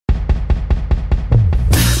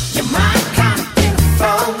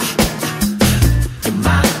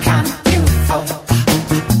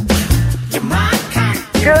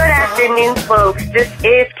folks. This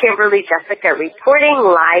is Kimberly, Jesika, reporting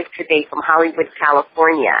live today from Hollywood,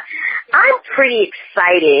 California. I'm pretty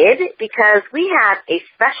excited because we have a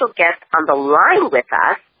special guest on the line with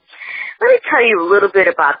us. Let me tell you a little bit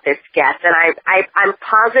about this guest, and I'm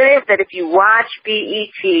positive that if you watch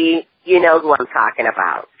BET, you know who I'm talking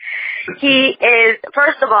about. He is,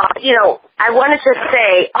 first of all, I wanted to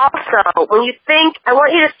say also, I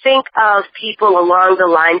want you to think of people along the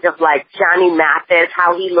lines of like Johnny Mathis,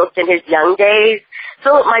 how he looked in his young days,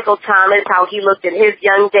 Philip Michael Thomas, how he looked in his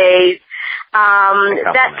young days,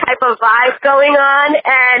 that type of vibe going on,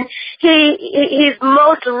 and his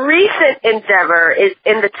most recent endeavor is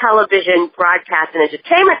in the television, broadcast, and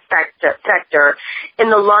entertainment sector in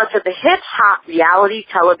the launch of the hip-hop reality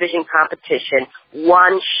television competition,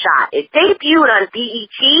 One Shot. It debuted on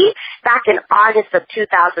BET back in August of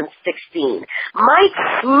 2016. Mike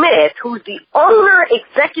Smith, who's the owner,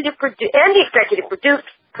 executive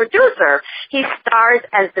producer, he stars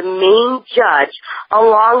as the main judge,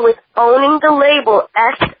 along with owning the label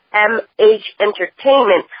SMH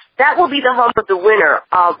Entertainment. That will be the home of the winner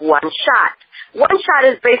of One Shot. One Shot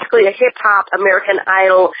is basically a hip-hop American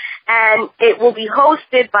Idol, and it will be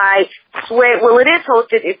hosted by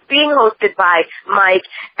it's being hosted by Mike,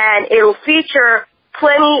 and it will feature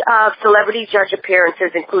plenty of celebrity judge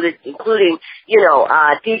appearances, including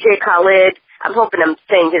DJ Khaled. I'm hoping I'm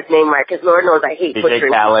saying his name right, because Lord knows I hate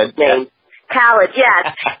butchering his name. Yeah. Khaled,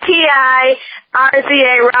 yes. T.I.,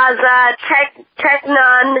 RZA, Raza, Tech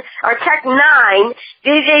Nine,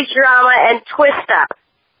 DJ Drama, and Twista.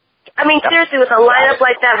 I mean, seriously, with a lineup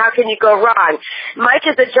like that, how can you go wrong? Mike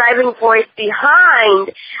is the driving force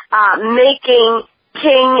behind making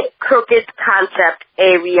King Crooked's concept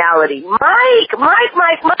a reality. Mike! I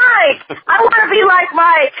want to be like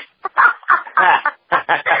Mike!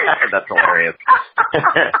 That's hilarious.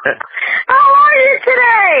 How are you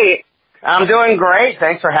today? I'm doing great.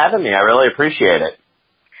 Thanks for having me. I really appreciate it.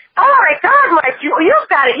 Oh my God, Mike, you've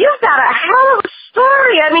got it. You've got a hell of a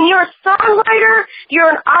story. I mean, you're a songwriter, you're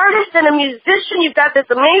an artist and a musician. You've got this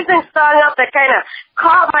amazing song up that kind of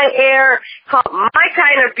caught my ear, called My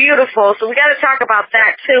Kind of Beautiful. So we got to talk about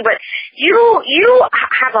that too. But you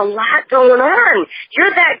have a lot going on.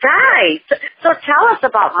 You're that guy. So tell us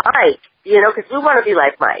about Mike. Because we want to be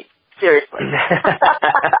like Mike. Seriously.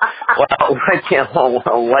 Well,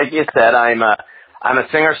 like you said, I'm a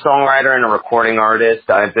singer-songwriter and a recording artist.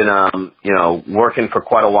 I've been, working for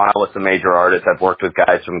quite a while with some major artists. I've worked with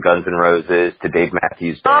guys from Guns N' Roses to Dave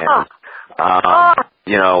Matthews Band.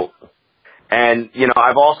 And,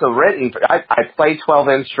 I've also written, I play 12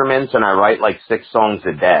 instruments and I write like 6 songs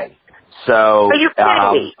a day. So, are you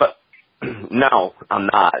kidding me? But, no, I'm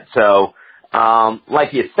not. So,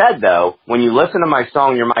 like you said, though, when you listen to my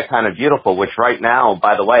song, You're My Kind of Beautiful, which right now,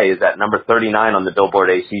 by the way, is at number 39 on the Billboard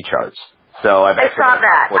AC charts. So I saw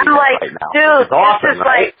that. I'm like, right now. dude, it's awesome, this is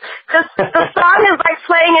right? like, the song is like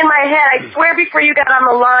playing in my head. I swear before you got on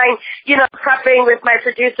the line, prepping with my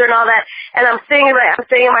producer and all that, and I'm singing in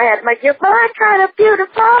my head, like, You're my kind of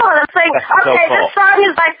beautiful. And I'm saying, That's okay, so cool. this song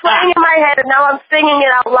is like playing in my head, and now I'm singing it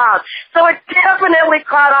out loud. So it definitely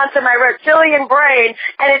caught on to my reptilian brain,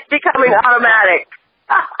 and it's becoming automatic.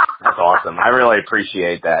 That's awesome. I really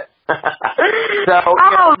appreciate that.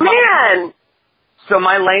 Man. So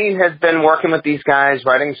my lane has been working with these guys,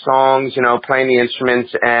 writing songs, playing the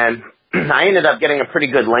instruments, and I ended up getting a pretty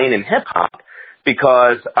good lane in hip-hop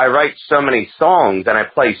because I write so many songs and I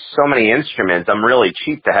play so many instruments, I'm really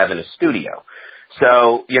cheap to have in a studio.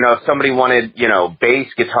 So, if somebody wanted,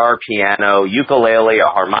 bass, guitar, piano, ukulele, a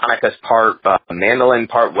harmonicas part, a mandolin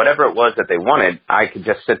part, whatever it was that they wanted, I could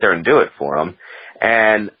just sit there and do it for them.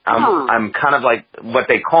 And I'm kind of like, what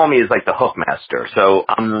they call me is like the hook master. So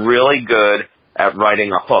I'm really good at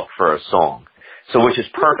writing a hook for a song. So which is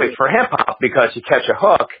perfect for hip hop because you catch a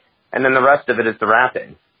hook and then the rest of it is the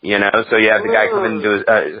rapping, So you have the guy come in and do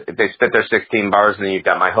they spit their 16 bars and then you've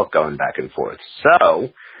got my hook going back and forth.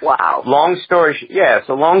 So, wow. Long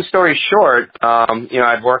story short,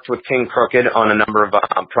 I'd worked with King Crooked on a number of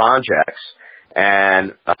projects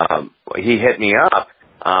and he hit me up.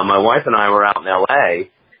 My wife and I were out in LA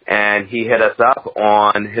and he hit us up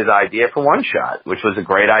on his idea for One Shot, which was a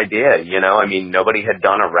great idea. Nobody had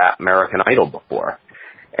done a rap American Idol before.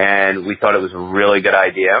 And we thought it was a really good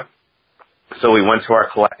idea. So we went to our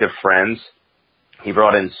collective friends. He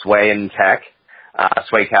brought in Sway and Tech,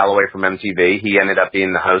 Sway Calloway from MTV. He ended up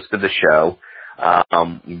being the host of the show.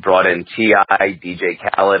 We brought in T.I., DJ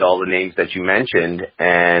Khaled, all the names that you mentioned.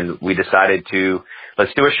 And we decided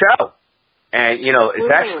let's do a show. And,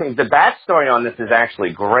 it's actually, the backstory on this is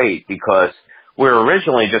actually great because we were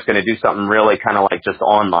originally just going to do something really kind of like just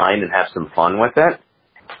online and have some fun with it.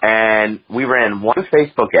 And we ran one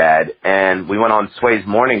Facebook ad, and we went on Sway's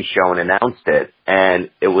morning show and announced it, and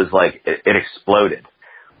it was like, it exploded.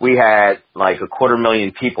 We had like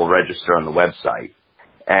 250,000 people register on the website.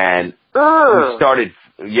 And we started,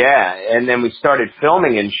 and then we started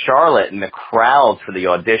filming in Charlotte, and the crowds for the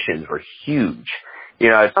auditions were huge. You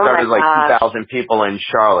know, it started like 2,000 people in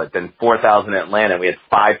Charlotte, then 4,000 in Atlanta. We had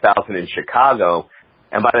 5,000 in Chicago.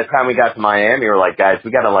 And by the time we got to Miami, we were like, guys, we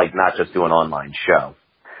got to like not just do an online show.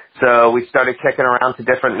 So we started kicking around to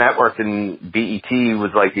different networks, and BET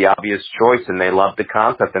was like the obvious choice, and they loved the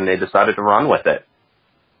concept, and they decided to run with it.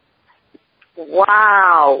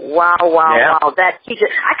 Wow. That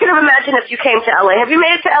I could have imagined if you came to LA. Have you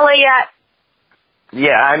made it to LA yet?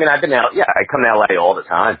 Yeah, I mean, I've been out. Yeah, I come to LA all the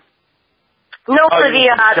time. No, for the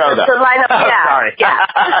lineup. Oh, yeah, sorry. Yeah.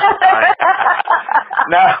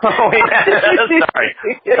 No, sorry.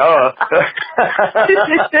 Oh.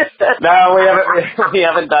 No, we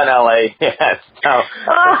haven't done LA yet. No,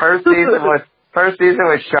 the first season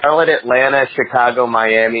was Charlotte, Atlanta, Chicago,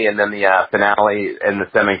 Miami, and then the finale and the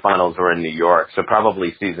semifinals were in New York. So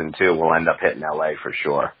probably season 2 will end up hitting LA for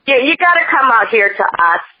sure. Yeah, you got to come out here to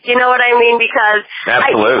us. You know what I mean? Because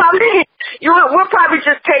absolutely. We'll probably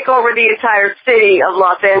just take over the entire city of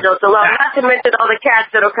Los Angeles alone. Not to mention all the cats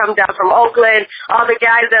that'll come down from Oakland, all the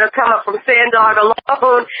guys that'll come up from Sandog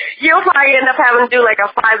alone. You'll probably end up having to do like a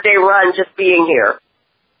 5-day run just being here.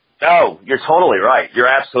 Oh, you're totally right. You're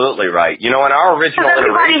absolutely right. You know, in our original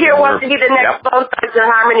everybody here wants to be the next Bone Thugs and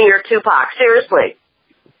Harmony or Tupac. Seriously.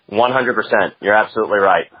 100%. You're absolutely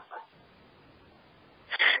right.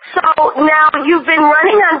 So now you've been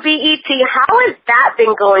running on BET. How has that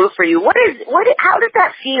been going for you? How does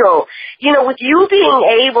that feel? You know, with you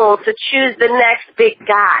being able to choose the next big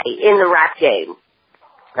guy in the rap game.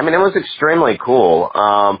 I mean, it was extremely cool.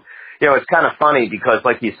 You know, it's kind of funny because,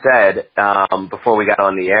 like you said, before we got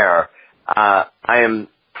on the air, I'm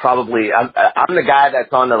the guy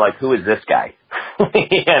that's on the, like, who is this guy?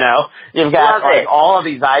 You know, you've got like all of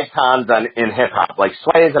these icons in hip hop. Like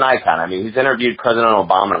Sway is an icon. I mean, he's interviewed President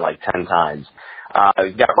Obama like 10 times.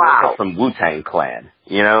 You've got Rico from Wu-Tang Clan.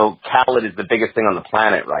 You know, Khaled is the biggest thing on the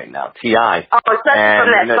planet right now. T.I. Oh, especially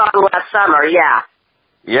from that song last summer, yeah.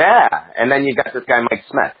 Yeah, and then you got this guy Mike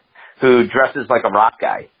Smith, who dresses like a rock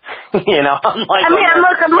guy. You know, I'm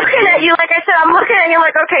looking at you, like I said, I'm looking at you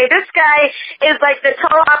like, okay, this guy is like the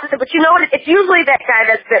total opposite, but you know what, it's usually that guy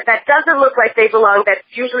that doesn't look like they belong, that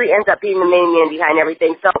usually ends up being the main man behind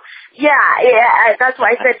everything. So, yeah, that's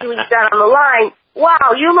why I said to you when you got on the line,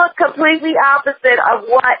 wow, you look completely opposite of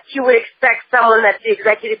what you would expect someone that's the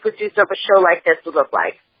executive producer of a show like this to look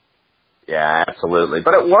like. Yeah, absolutely.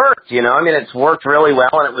 But it worked, you know, I mean, it's worked really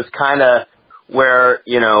well, and it was kind of where,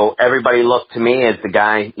 you know, everybody looked to me as the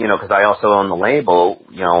guy, you know, because I also own the label,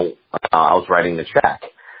 you know, I was writing the check.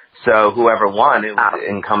 So whoever won, it was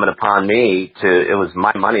incumbent upon me it was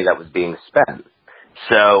my money that was being spent.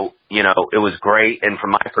 So, you know, it was great. And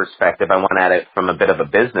from my perspective, I went at it from a bit of a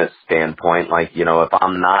business standpoint. Like, you know, if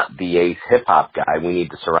I'm not the ace hip hop guy, we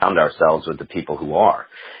need to surround ourselves with the people who are.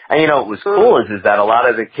 And, you know, what was cool is that a lot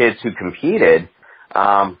of the kids who competed,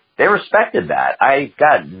 they respected that. I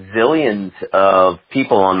got zillions of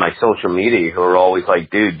people on my social media who are always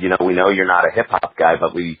like, dude, you know, we know you're not a hip-hop guy,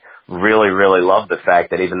 but we really, really love the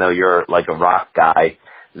fact that even though you're like a rock guy,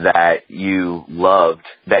 that you loved,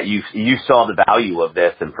 that you saw the value of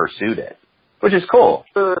this and pursued it, which is cool.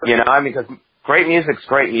 You know, I mean, because great music's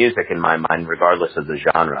great music in my mind, regardless of the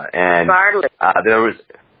genre. And there was,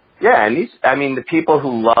 and the people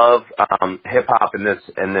who love hip-hop in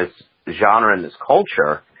this genre and this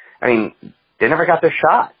culture, I mean, they never got their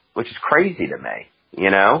shot, which is crazy to me,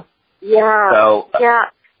 you know? Yeah. So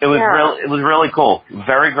it was really cool.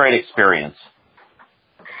 Very great experience.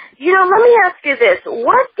 You know, let me ask you this.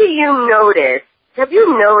 What do you notice? Have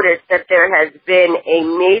you noticed that there has been a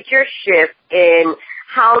major shift in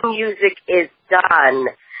how music is done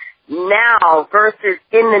now versus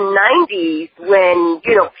in the 90s when,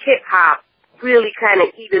 you know, hip-hop really kind of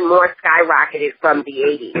even more skyrocketed from the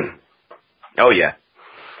 80s? Oh, yeah.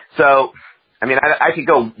 So, I mean, I could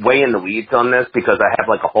go way in the weeds on this because I have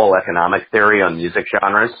like a whole economic theory on music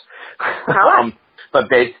genres.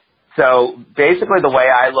 So basically the way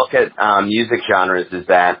I look at music genres is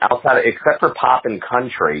that except for pop and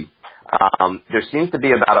country, there seems to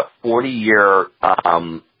be about a 40-year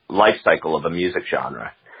life cycle of a music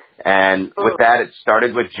genre. And with that, it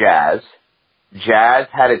started with jazz. Jazz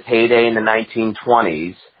had its heyday in the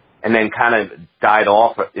 1920s. And then kind of died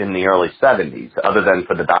off in the early 70s, other than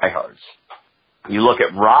for the diehards. You look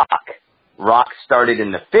at rock. Rock started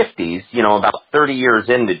in the 50s, you know, about 30 years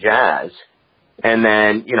into jazz. And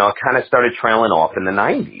then, it kind of started trailing off in the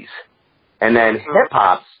 90s. And then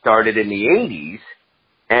hip-hop started in the 80s.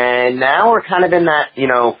 And now we're kind of in that,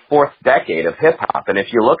 fourth decade of hip-hop. And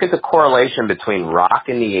if you look at the correlation between rock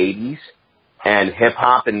in the 80s and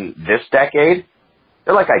hip-hop in this decade,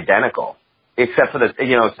 they're like identical. Except for the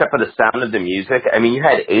sound of the music. I mean, you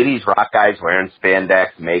had 80s rock guys wearing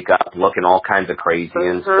spandex, makeup, looking all kinds of crazy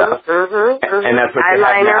and stuff. And that's what you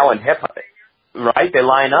have now in hip-hop. Right? They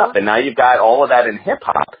line up, and now you've got all of that in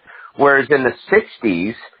hip-hop. Whereas in the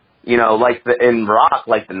 60s, in rock,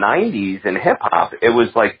 like the 90s in hip-hop, it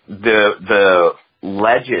was like the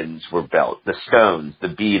legends were built. The Stones, the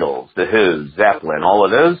Beatles, the Who, Zeppelin, all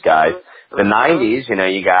of those guys. The 90s,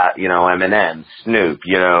 you got, Eminem, Snoop,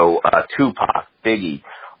 Tupac, Biggie.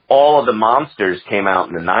 All of the monsters came out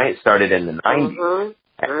in started in the 90s.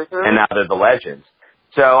 And now they're the legends.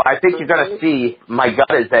 So I think you're going to see, my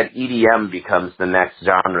gut is that EDM becomes the next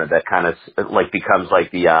genre that kind of becomes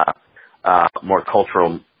like the more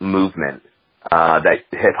cultural movement that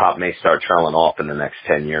hip-hop may start trailing off in the next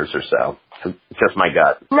 10 years or so. Just my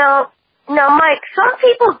gut. Now, Mike, some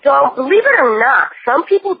people don't, believe it or not, some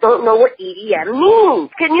people don't know what EDM means.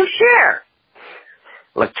 Can you share?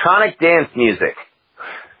 Electronic dance music.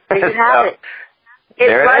 There you have it. It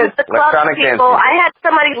runs the club, people. I had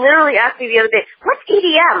somebody literally ask me the other day, what's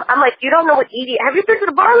EDM? I'm like, you don't know what EDM, have you been to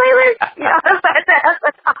the bar lately? When was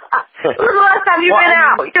the last time you've been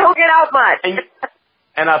out? You don't get out much.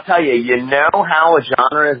 And I'll tell you, how a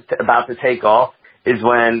genre is about to take off is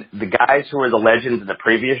when the guys who were the legends in the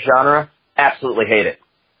previous genre absolutely hate it.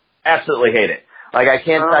 Absolutely hate it. Like, I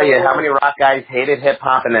can't tell you how many rock guys hated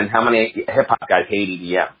hip-hop and then how many hip-hop guys hate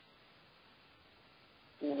EDM.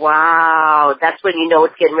 Wow, that's when you know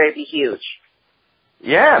it's getting ready to be huge.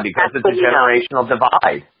 Yeah, because it's a generational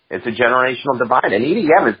divide. It's a generational divide. And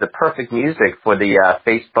EDM is the perfect music for the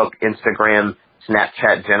Facebook, Instagram,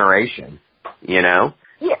 Snapchat generation,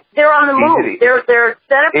 Yeah, they're on the move. They're a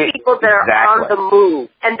set of people that are on the move,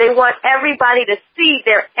 and they want everybody to see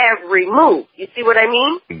their every move. You see what I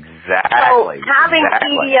mean? Exactly. So having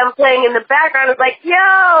EDM playing in the background is like, yo,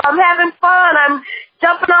 I'm having fun. I'm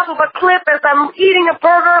jumping off of a cliff as I'm eating a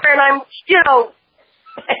burger, and I'm,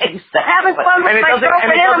 having fun with my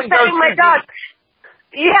girlfriend, and I'm petting my dog.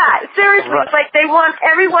 Yeah, seriously, it's like they want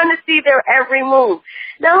everyone to see their every move.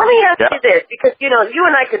 Now, let me ask you this, because, you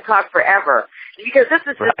and I could talk forever. Because this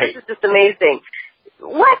is just amazing.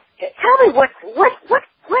 Tell me what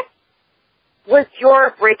was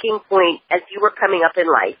your breaking point as you were coming up in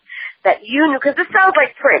life that you knew, because this sounds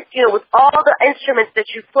like Prince, with all the instruments that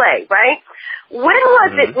you play, right? When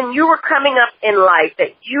was it when you were coming up in life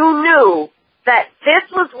that you knew that this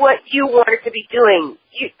was what you wanted to be doing?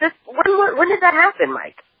 When did that happen,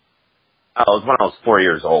 Mike? Oh, it was when I was 4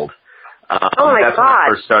 years old. Oh my God! When I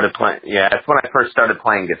first started playing. Yeah, that's when I first started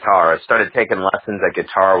playing guitar. I started taking lessons at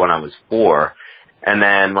guitar when I was 4, and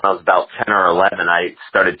then when I was about 10 or 11, I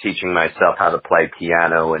started teaching myself how to play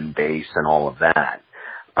piano and bass and all of that.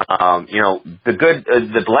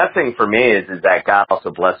 The blessing for me is that God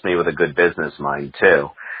also blessed me with a good business mind too.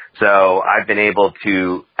 So I've been able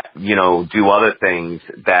to, do other things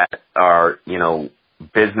that are,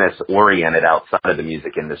 business oriented outside of the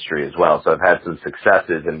music industry as well. So I've had some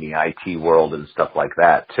successes in the IT world and stuff like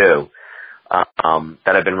that too,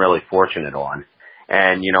 that I've been really fortunate on.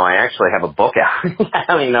 And, I actually have a book out. I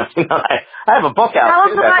have a book out. Tell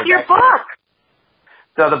us about your book.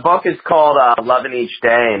 So the book is called Loving Each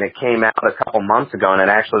Day, and it came out a couple months ago, and it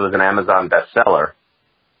actually was an Amazon bestseller.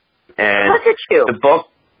 And look at you. The book,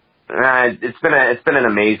 it's been an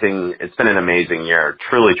amazing year.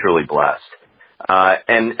 Truly, truly blessed.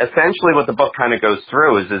 And essentially what the book kind of goes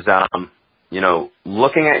through is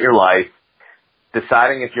looking at your life,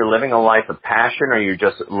 deciding if you're living a life of passion or you're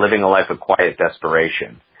just living a life of quiet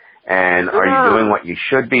desperation. And are you doing what you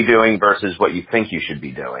should be doing versus what you think you should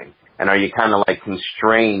be doing? And are you kind of like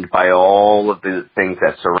constrained by all of the things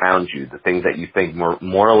that surround you, the things that you think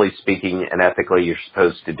morally speaking and ethically you're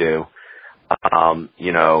supposed to do?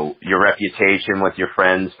 Your reputation with your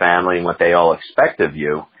friends, family, and what they all expect of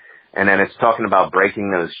you. And then it's talking about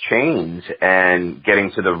breaking those chains and getting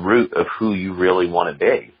to the root of who you really want to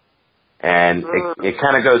be. And it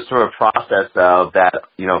kind of goes through a process of that,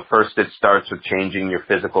 first it starts with changing your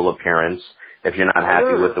physical appearance if you're not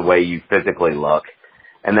happy with the way you physically look.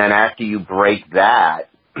 And then after you break that,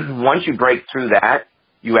 once you break through that,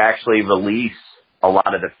 you actually release a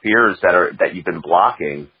lot of the fears that you've been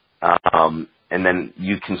blocking. And then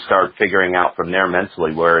you can start figuring out from there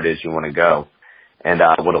mentally where it is you want to go and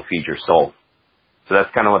what'll feed your soul. So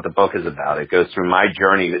that's kind of what the book is about. It goes through my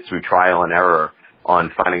journey through trial and error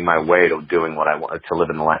on finding my way to doing what I want, to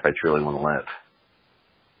live in the life I truly want to live.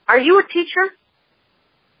 Are you a teacher?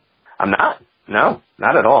 I'm not. No,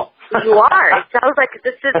 not at all. You are. It sounds like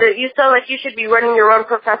you sound like you should be running your own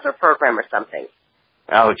professor program or something.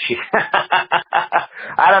 Oh, gee.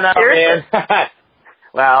 I don't know, Seriously? man.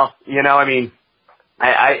 Well, you know, I mean,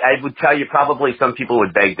 I would tell you probably some people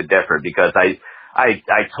would beg to differ because I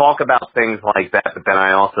talk about things like that, but then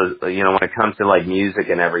I also, you know, when it comes to like music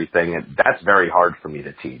and everything, that's very hard for me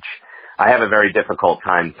to teach. I have a very difficult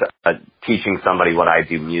time teaching somebody what I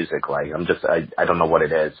do music like. I don't know what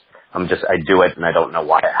it is. I do it and I don't know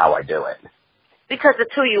how I do it. Because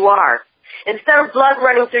it's who you are. Instead of blood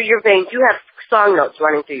running through your veins, you have song notes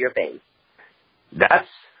running through your veins. That's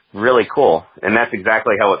really cool, and that's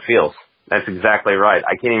exactly how it feels. That's exactly right.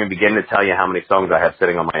 I can't even begin to tell you how many songs I have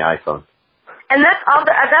sitting on my iPhone. And that's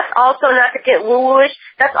also, not to get woo-wooish,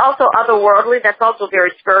 that's also otherworldly, that's also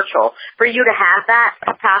very spiritual. For you to have that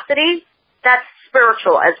capacity, that's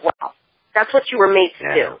spiritual as well. That's what you were made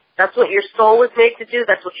to do. That's what your soul was made to do.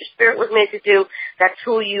 That's what your spirit was made to do. That's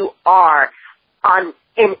who you are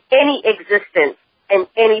in any existence, in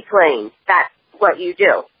any plane. That's what you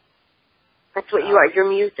do. That's what you are. Your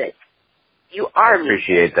music. You are music. I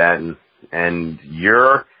appreciate that. And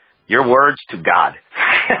your words to God.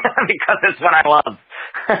 Because it's what I love.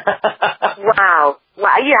 Wow.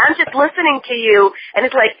 Yeah, I'm just listening to you, and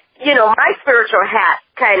it's like, you know, my spiritual hat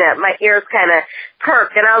my ears kind of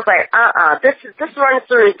perked, and I was like, this runs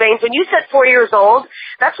through his veins. When you said 4 years old,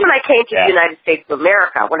 that's when I came to the United States of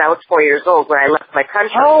America, when I was 4 years old, when I left my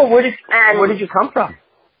country. Oh, where did you come from?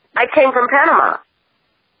 I came from Panama.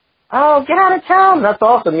 Oh, get out of town. That's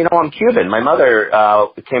awesome. You know, I'm Cuban. My mother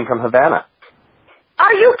came from Havana.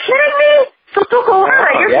 Are you kidding me? So tú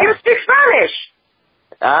cubana, you speak Spanish.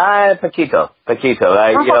 Poquito. Poquito.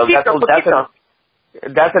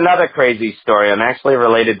 That's another crazy story. I'm actually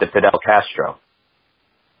related to Fidel Castro.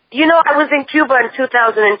 You know, I was in Cuba in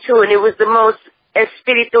 2002, and it was the most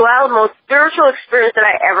most spiritual experience that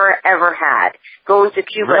I ever had, going to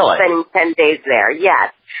Cuba and spending 10 days there,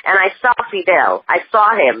 yes. And I saw Fidel. I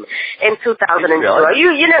saw him in 2002.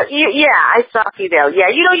 Really? I saw Fidel. Yeah,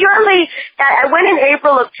 you know, I went in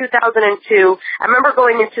April of 2002. I remember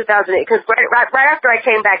going in 2008, because right after I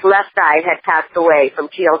came back, Left Eye had passed away from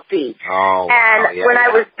TLC. Oh, when I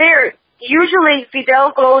was there, usually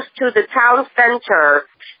Fidel goes to the town center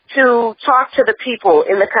to talk to the people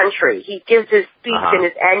in the country. He gives his speech in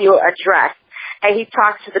his annual address, and he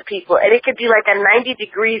talks to the people. And it could be like 90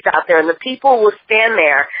 degrees out there, and the people will stand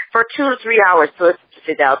there for 2 to 3 hours to listen to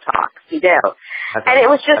Fidel talk. And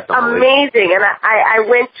it was just amazing. And I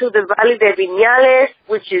went to the Valle de Viñales,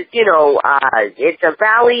 which is, you know, it's a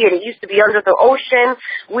valley, and it used to be under the ocean.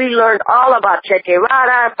 We learned all about Che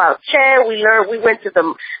Guevara, about Che. We went to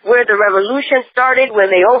where the revolution started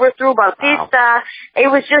when they overthrew Bautista. What?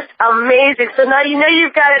 It was just amazing. So now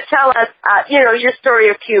you've got to tell us, your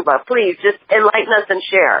story of Cuba. Please, just enlighten us and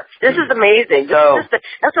share. This is amazing.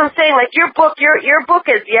 That's what I'm saying. Like your book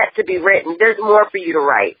is yet to be written. There's more for you to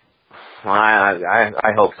write. Well,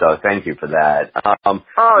 I hope so. Thank you for that.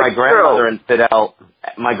 My grandmother and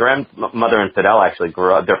Fidel actually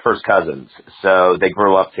grew up. They're first cousins, so they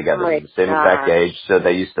grew up together, the same exact age. So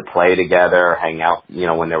they used to play together, hang out, you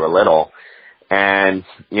know, when they were little. And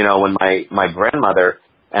you know, when my grandmother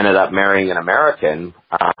ended up marrying an American,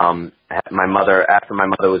 after my mother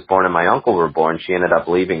was born and my uncle were born, she ended up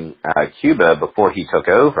leaving Cuba before he took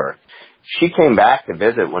over. She came back to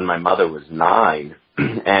visit when my mother was 9.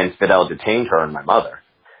 And Fidel detained her and my mother.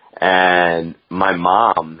 And my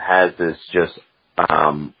mom has this just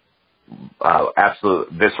absolute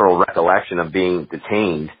visceral recollection of being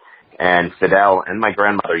detained and Fidel and my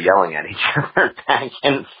grandmother yelling at each other back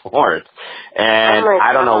and forth. And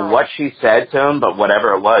I don't know what she said to him, but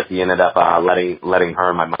whatever it was, he ended up letting her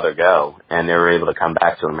and my mother go. And they were able to come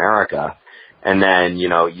back to America. And then, you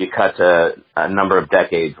know, you cut to a number of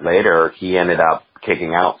decades later, he ended up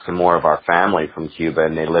kicking out some more of our family from Cuba,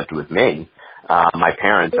 and they lived with me, my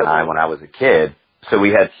parents and I, when I was a kid. So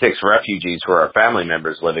we had 6 refugees who were our family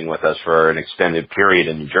members living with us for an extended period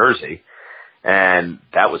in New Jersey. And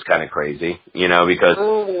that was kind of crazy, you know, because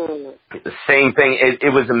the same thing,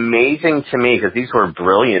 it was amazing to me because these were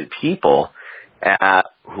brilliant people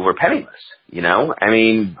who were penniless, you know. I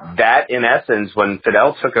mean, that in essence, when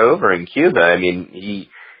Fidel took over in Cuba, I mean, he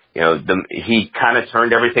kind of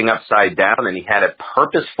turned everything upside down, and he had a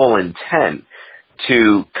purposeful intent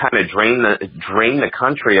to kind of drain the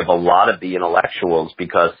country of a lot of the intellectuals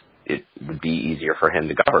because it would be easier for him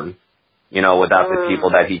to govern, you know, without the people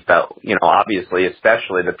that he felt, you know, obviously,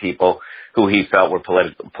 especially the people who he felt were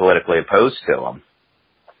politically opposed to him.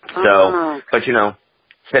 So, but you know,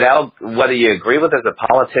 Fidel, whether you agree with his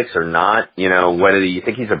politics or not, whether you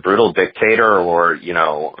think he's a brutal dictator or,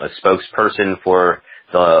 a spokesperson for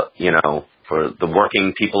for the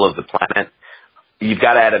working people of the planet, you've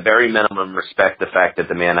got to at a very minimum respect the fact that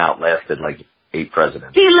the man outlasted like 8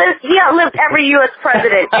 presidents. He outlived every U.S.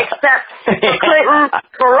 president except for Clinton,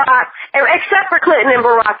 except for Clinton and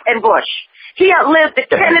Barack and Bush. He outlived the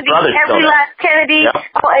Kennedy, every last Kennedy. Yep.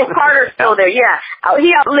 Oh, and Carter's still there, yeah.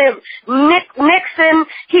 He outlived Nixon.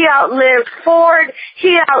 He outlived Ford.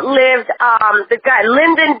 He outlived the guy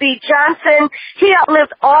Lyndon B. Johnson. He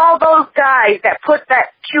outlived all those guys that put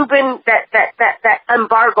that Cuban that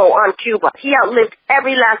embargo on Cuba. He outlived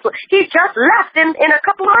every last one. He just left in a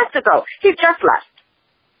couple of months ago. He just left.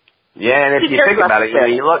 Yeah, and if you think about it,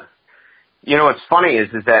 you look. What's funny is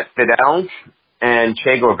that Fidel and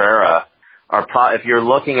Che Guevara if you're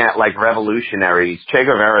looking at like revolutionaries, Che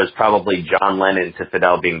Guevara is probably John Lennon to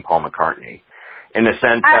Fidel being Paul McCartney, in the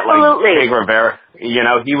sense that like Che Guevara,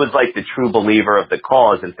 he was like the true believer of the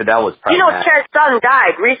cause, and Fidel was pragmatic. Che's son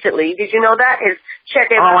died recently. Did you know that? His Che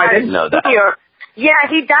Guevara. Oh, I didn't know that. Yeah,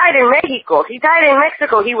 he died in Mexico. He died in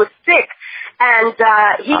Mexico. He was sick. And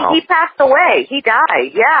he passed away. He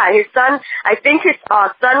died. Yeah, his son. I think his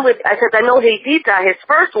son because I know Jesika, his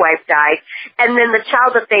first wife, died, and then the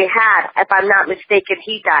child that they had, if I'm not mistaken,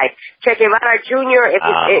 he died. Che Guevara Jr.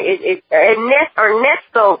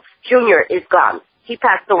 Ernesto Jr. is gone. He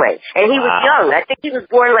passed away, and he was young. I think he was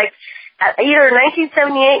born like either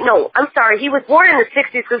 1978. No, I'm sorry. He was born in the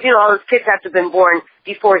 60s because all his kids have to have been born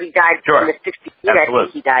before he died. Sure. In the 60s. I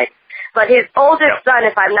think he died. But his oldest son,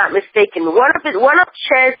 if I'm not mistaken, one of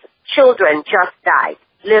Che's children just died,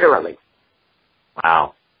 literally.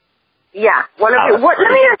 Wow. Yeah, one of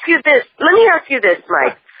let me ask you this,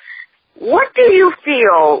 Mike. What do you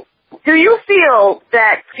feel? Do you feel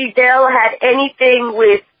that Fidel had anything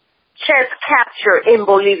with Che's capture in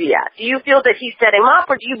Bolivia? Do you feel that he set him up,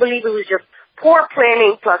 or do you believe it was just poor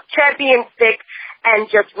planning plus Che being sick and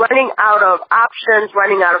just running out of options,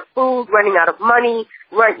 running out of food, running out of money,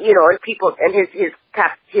 and people and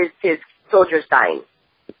his soldiers dying?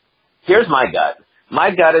 Here's my gut.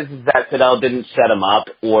 My gut is that Fidel didn't set him up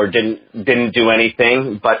or didn't do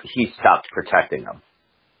anything, but he stopped protecting them.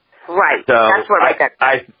 Right. So that's what I got.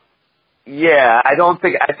 I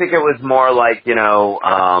think it was more like,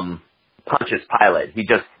 Pontius Pilate. He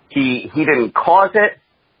didn't cause it,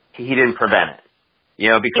 he didn't prevent it.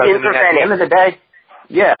 Because at the end of the day,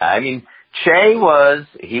 Che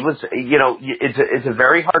it's a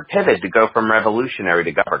very hard pivot to go from revolutionary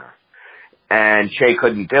to governor. And Che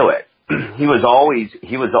couldn't do it. He was always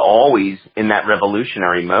in that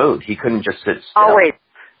revolutionary mode. He couldn't just sit still. Always.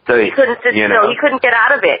 So he couldn't sit still. He couldn't get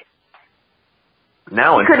out of it.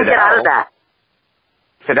 No, he couldn't get out of that.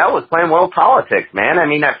 Fidel was playing world politics, man.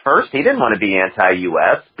 At first he didn't want to be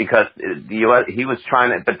anti-U.S. because the U.S. he was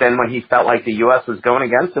trying to, but then when he felt like the U.S. was going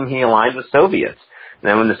against him, he aligned with Soviets. And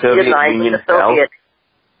then when the Soviet Union fell,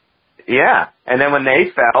 and then when they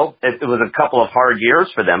fell, it was a couple of hard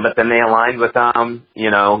years for them. But then they aligned with,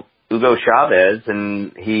 Hugo Chavez,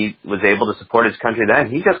 and he was able to support his country then.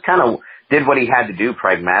 He just kind of did what he had to do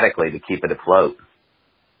pragmatically to keep it afloat.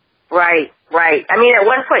 Right. At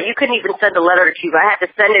one point you couldn't even send a letter to Cuba. I had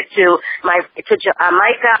to send it to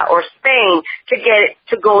Jamaica or Spain to get it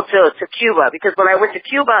to go to Cuba, because when I went to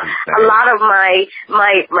Cuba, a lot of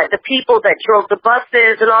the people that drove the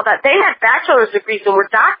buses and all that, they had bachelor's degrees and were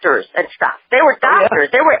doctors and stuff. They were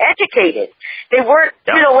doctors. They were educated. They weren't,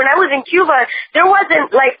 when I was in Cuba, there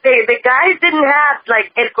wasn't like the guys didn't have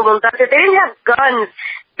like el comandante. They didn't have guns.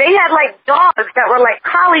 They had like dogs that were like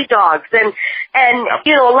collie dogs, and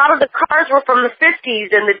a lot of the cars were from the 50s,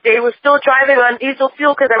 and they were still driving on diesel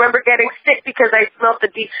fuel, because I remember getting sick because I smelled the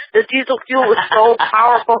diesel fuel was so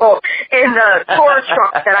powerful in the tour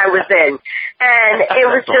truck that I was in, and it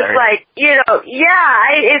was just like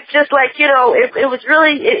it's just like it was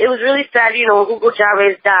really sad. Hugo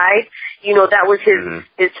Chavez died. That was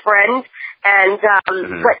his friend. And,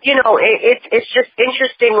 but it's just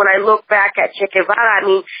interesting when I look back at Che Guevara.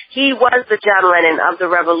 He was the John Lennon of the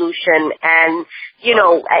revolution, and,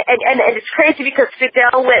 and it's crazy because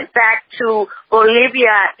Fidel went back to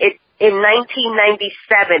Bolivia in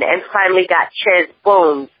 1997 and finally got Che's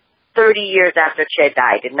bones 30 years after Che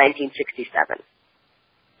died in 1967.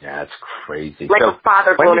 Yeah, that's crazy. Like a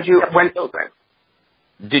father going to children.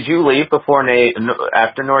 Did you leave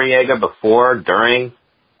after Noriega, before, during?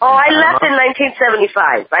 Oh, I left in 1975.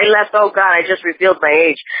 I left. Oh God, I just revealed my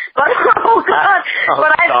age. But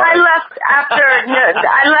I left after.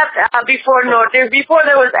 I left before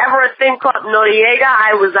there was ever a thing called Noriega.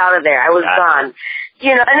 I was out of there. I was gone.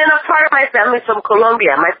 You know, and then a part of my family is from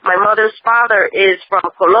Colombia. My mother's father is from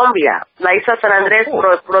Colombia, La Isla San Andres,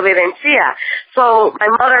 Providencia. So my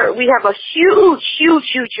mother, we have a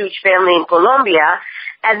huge family in Colombia.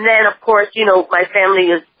 And then, of course, you know, my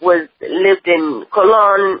family lived in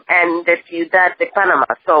Colón and the Ciudad de Panama.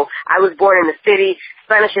 So I was born in the city.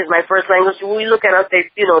 Spanish is my first language. When we look at us, they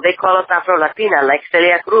call us Afro-Latina, like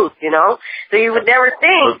Celia Cruz, you know. So you would never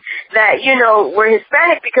think that, you know, we're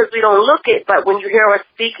Hispanic because we don't look it. But when you hear us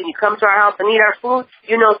speak and you come to our house and eat our food,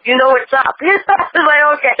 you know what's up. It's like,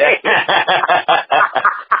 okay.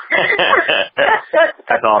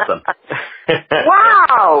 That's awesome.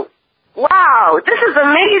 Wow, this is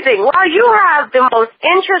amazing. Wow, you have the most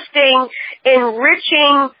interesting,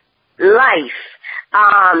 enriching life.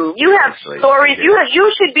 You have stories.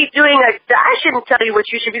 You should be doing I shouldn't tell you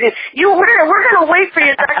what you should be doing. We're going to wait for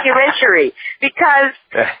your documentary because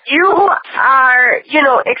you are, you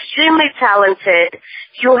know, extremely talented.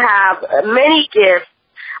 You have many gifts.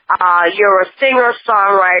 You're a singer,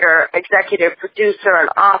 songwriter, executive producer, an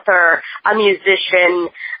author, a musician.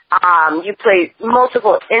 You play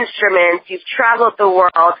multiple instruments. You've traveled the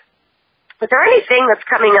world. Is there anything that's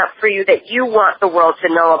coming up for you that you want the world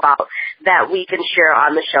to know about that we can share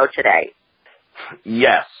on the show today?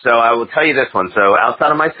 Yes. So I will tell you this one. So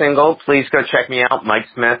outside of my single, please go check me out, Mike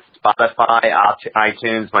Smith, Spotify,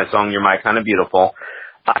 iTunes, my song, You're My Kind of Beautiful.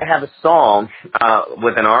 I have a song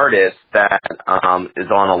with an artist that is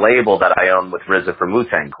on a label that I own with RZA from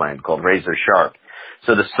Wu-Tang Clan called Razor Sharp.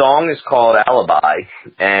 So the song is called Alibi,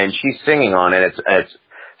 and she's singing on it. It's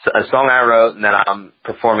a song I wrote, and then I'm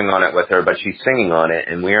performing on it with her, but she's singing on it,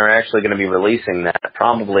 and we are actually going to be releasing that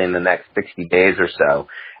probably in the next 60 days or so.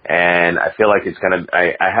 And I feel like it's going to,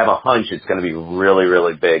 I have a hunch it's going to be really,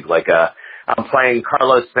 really big. Like, I'm playing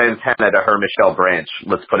Carlos Santana to her Michelle Branch,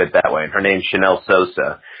 let's put it that way. Her name's Chanel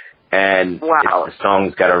Sosa. And wow. The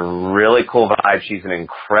song's got a really cool vibe. She's an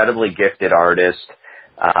incredibly gifted artist.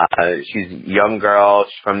 She's a young girl.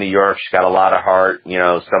 She's from New York. She's got a lot of heart. You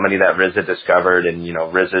know, somebody that RZA discovered, and you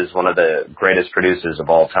know, RZA is one of the greatest producers of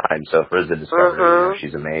all time. So if RZA discovered her, you know,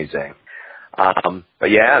 she's amazing.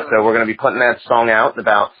 But yeah, so we're going to be putting that song out in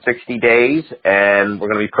about 60 days, and we're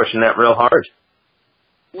going to be pushing that real hard.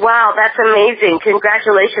 Wow, that's amazing.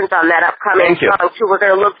 Congratulations on that upcoming song, too. We're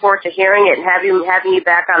going to look forward to hearing it and having you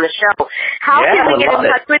back on the show. How can we get in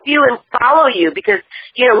touch with you and follow you? Because,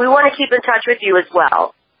 you know, we want to keep in touch with you as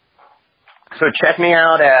well. So check me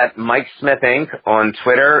out at Mike Smith Inc. on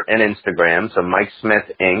Twitter and Instagram. So Mike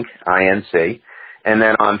Smith Inc., I-N-C. And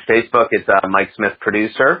then on Facebook, it's Mike Smith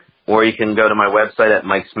Producer. Or you can go to my website at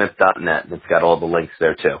mikesmith.net. It's got all the links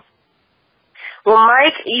there, too. Well,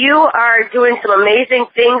 Mike, you are doing some amazing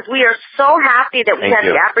things. We are so happy that we had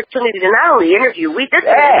the opportunity to not only interview, this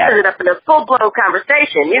ended up in a full-blown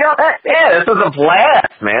conversation, you know? Yeah, this was a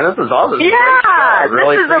blast, man. This was awesome. Yeah,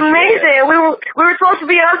 this is amazing. We were supposed to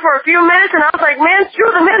be on for a few minutes, and I was like, man, screw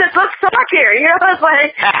the minutes. Let's talk here. You know, it's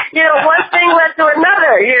like, you know, one thing led to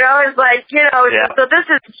another, you know? It's like, you know, so this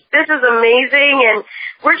is amazing, and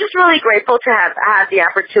we're just really grateful to have had the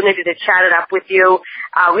opportunity to chat it up with you.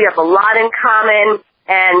 We have a lot in common.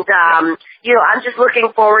 And, you know, I'm just looking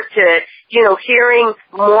forward to, you know, hearing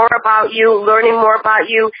more about you, learning more about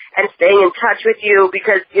you, and staying in touch with you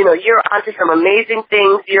because, you know, you're onto some amazing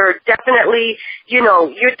things. You're definitely,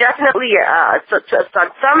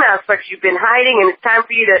 some aspects you've been hiding, and it's time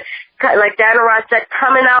for you to, like Dana Ross said,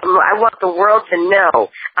 coming out. I want the world to know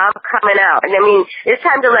I'm coming out. And I mean, it's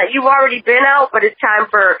time to you've already been out, but it's time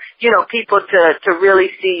for, you know, people to really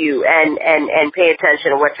see you and pay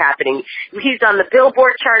attention to what's happening. He's on the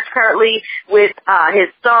Billboard charts currently with his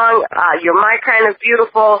song, You're My Kind of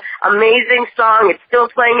Beautiful. Amazing song. It's still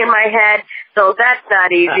playing in my head. So that's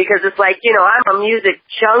not easy because it's like, you know, I'm a music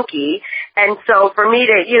junkie. And so for me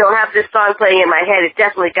to, you know, have this song playing in my head, it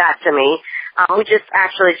definitely got to me. We just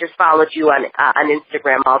followed you on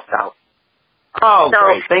Instagram also. Oh,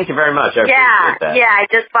 great. Thank you very much. I appreciate that. Yeah, I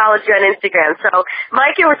just followed you on Instagram. So,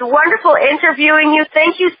 Mike, it was wonderful interviewing you.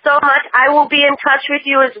 Thank you so much. I will be in touch with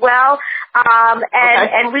you as well.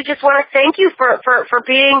 And we just want to thank you for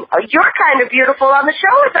being You're Kind of Beautiful on the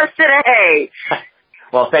show with us today.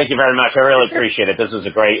 Well, thank you very much. I really appreciate it. This was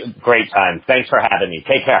a great time. Thanks for having me.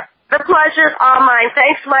 Take care. The pleasure's all mine.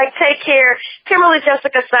 Thanks, Mike. Take care. Kimberly,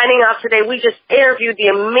 Jesika signing off today. We just interviewed the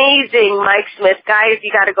amazing Mike Smith. Guys, you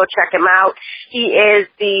got to go check him out. He is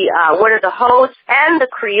the one of the hosts and the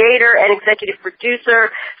creator and executive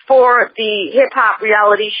producer for the hip-hop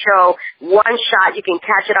reality show One Shot. You can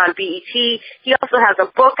catch it on BET. He also has a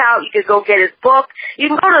book out. You can go get his book. You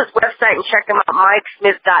can go to his website and check him out,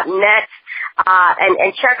 mikesmith.net.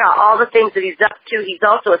 and check out all the things that he's up to. He's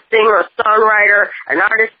also a singer, a songwriter, an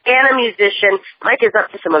artist, and a musician. Mike is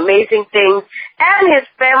up to some amazing things, and his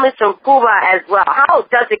family's from Cuba as well. How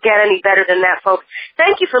does it get any better than that, folks?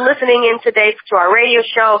 Thank you for listening in today to our radio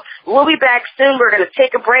show. We'll be back soon. We're going to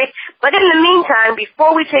take a break. But in the meantime,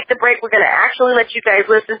 before we take the break, we're going to actually let you guys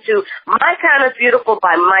listen to My Kind of Beautiful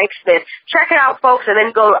by Mike Smith. Check it out, folks, and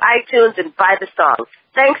then go to iTunes and buy the song.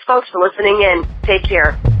 Thanks, folks, for listening in. Take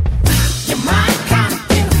care. You're my kind of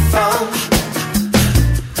beautiful.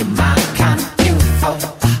 You're my kind of beautiful.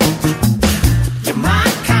 You're my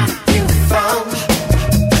kind of beautiful.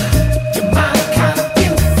 You're my kind of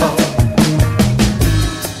beautiful.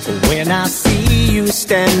 When I see you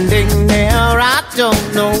standing there, I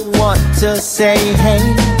don't know what to say. Hey,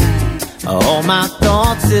 all my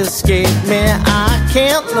thoughts escape me. I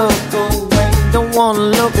can't look away. Don't wanna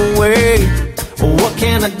look away. What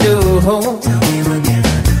can I do?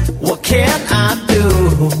 What can I do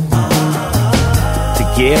to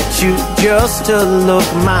get you just to look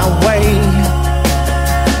my way?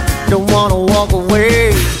 Don't wanna walk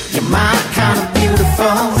away. You're my kind of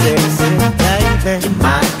beautiful, sexy baby. You're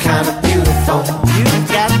my kind of beautiful. You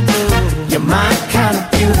got to. You're my kind of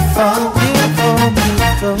beautiful, beautiful,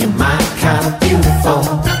 beautiful. You're my kind of beautiful.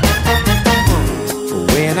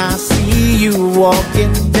 When I see you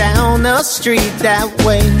walking down the street that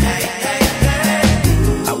way,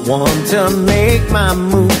 I want to make my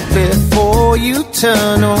move before you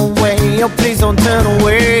turn away. Oh, please don't turn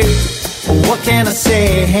away. What can I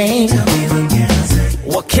say?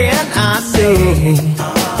 What can I say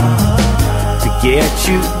to get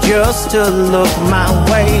you just to look my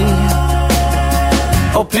way?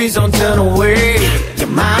 Oh, please don't turn away. You're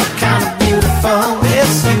my kind of beautiful.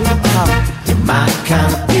 Yes, you are. You're my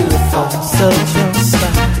kind of beautiful. Such a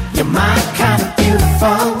star. You're my kind of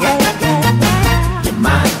beautiful. You're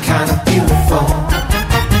my kind of beautiful.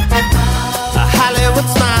 A Hollywood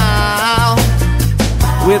smile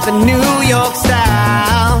with a New York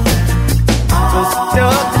style. Those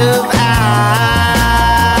seductive eyes,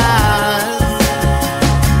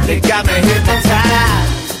 they got me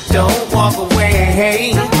hypnotized. Don't walk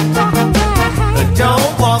away.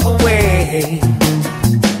 Don't walk away.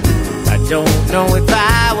 I don't know if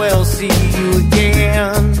I will see you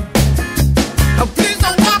again.